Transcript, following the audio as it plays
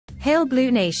Hail Blue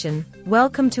Nation,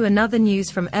 welcome to another news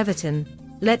from Everton.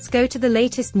 Let's go to the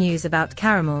latest news about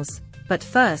Caramels, but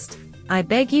first, I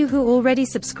beg you who already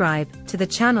subscribe to the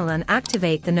channel and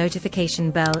activate the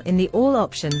notification bell in the all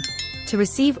option to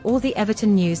receive all the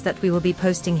Everton news that we will be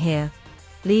posting here.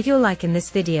 Leave your like in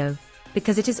this video,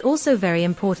 because it is also very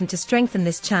important to strengthen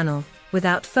this channel.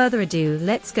 Without further ado,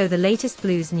 let's go the latest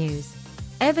Blues news.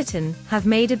 Everton have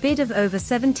made a bid of over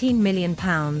 £17 million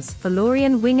for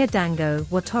Lorient winger Dango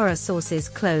Ouattara. Sources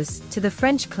close to the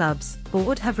French club's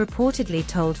board have reportedly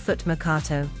told Foot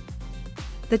Mercato.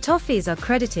 The Toffees are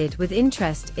credited with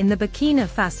interest in the Burkina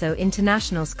Faso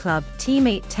internationals club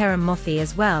teammate Terem Moffi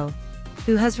as well,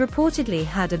 who has reportedly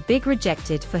had a bid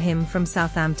rejected for him from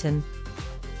Southampton.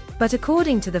 But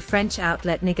according to the French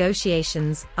outlet,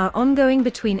 negotiations are ongoing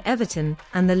between Everton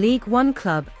and the League One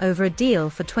club over a deal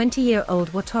for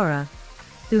 20-year-old Ouattara,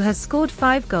 who has scored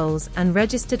 5 goals and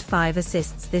registered 5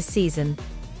 assists this season.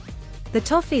 The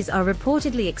Toffees are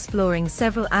reportedly exploring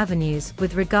several avenues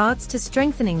with regards to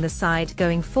strengthening the side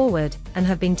going forward and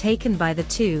have been taken by the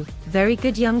two very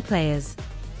good young players,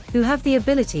 who have the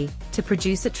ability to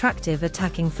produce attractive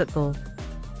attacking football.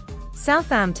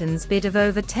 Southampton's bid of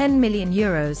over €10 million,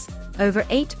 over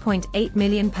 £8.8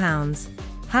 million,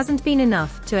 hasn't been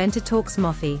enough to enter talks.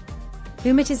 Moffi,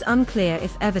 whom it is unclear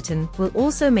if Everton will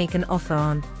also make an offer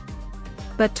on.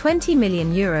 But €20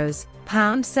 million,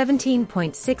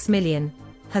 £17.6 million,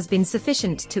 has been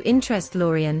sufficient to interest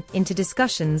Lorient into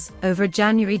discussions over a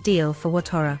January deal for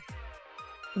Ouattara.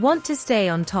 Want to stay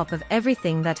on top of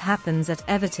everything that happens at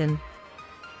Everton?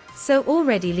 So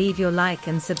already leave your like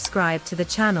and subscribe to the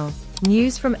channel,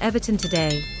 News from Everton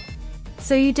Today,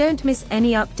 so you don't miss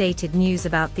any updated news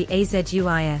about the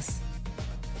AZUIS.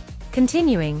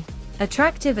 Continuing,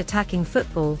 attractive attacking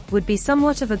football would be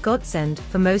somewhat of a godsend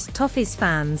for most Toffees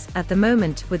fans at the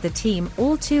moment, with the team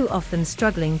all too often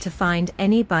struggling to find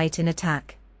any bite in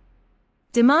attack.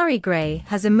 Demarai Gray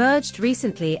has emerged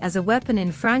recently as a weapon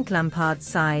in Frank Lampard's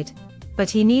side, but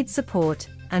he needs support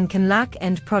and can lack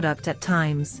end product at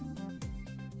times.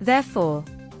 Therefore,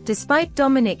 despite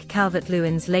Dominic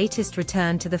Calvert-Lewin's latest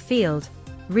return to the field,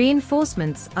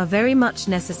 reinforcements are very much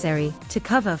necessary to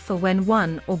cover for when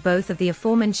one or both of the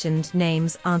aforementioned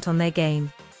names aren't on their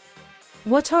game.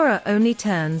 Ouattara only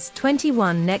turns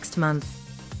 21 next month,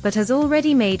 but has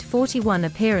already made 41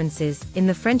 appearances in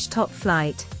the French top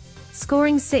flight,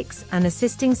 scoring 6 and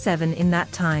assisting 7 in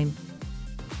that time.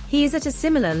 He is at a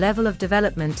similar level of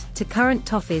development to current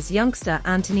Toffees youngster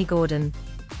Anthony Gordon,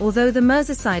 although the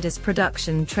Merseysider's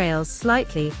production trails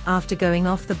slightly after going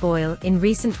off the boil in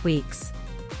recent weeks.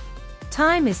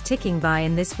 Time is ticking by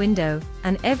in this window,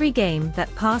 and every game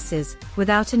that passes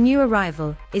without a new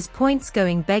arrival is points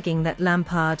going begging that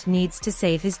Lampard needs to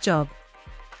save his job.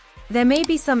 There may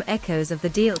be some echoes of the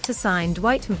deal to sign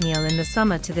Dwight McNeil in the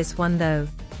summer to this one though.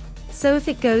 So if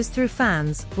it goes through,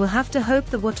 fans will have to hope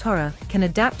that Ouattara can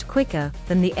adapt quicker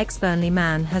than the ex-Burnley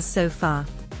man has so far.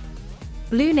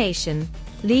 Blue Nation,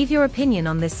 leave your opinion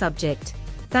on this subject.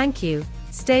 Thank you,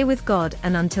 stay with God,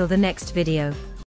 and until the next video.